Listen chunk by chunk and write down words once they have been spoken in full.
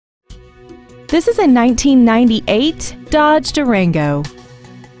This is a 1998 Dodge Durango.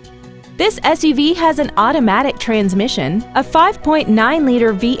 This SUV has an automatic transmission, a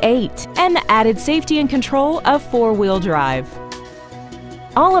 5.9-liter V8, and the added safety and control of four-wheel drive.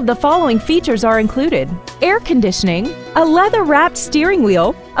 All of the following features are included: air conditioning, a leather-wrapped steering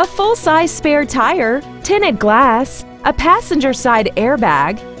wheel, a full-size spare tire, tinted glass, a passenger side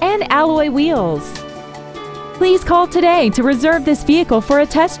airbag, and alloy wheels. Please call today to reserve this vehicle for a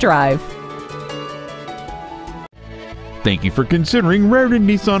test drive. Thank you for considering Rairdon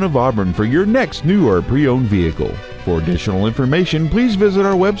Nissan of Auburn for your next new or pre-owned vehicle. For additional information, please visit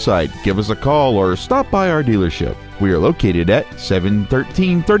our website, give us a call, or stop by our dealership. We are located at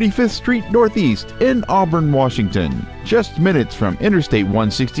 713 35th Street Northeast in Auburn, Washington, just minutes from Interstate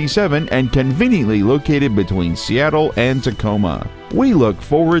 167 and conveniently located between Seattle and Tacoma. We look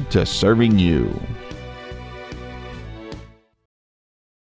forward to serving you.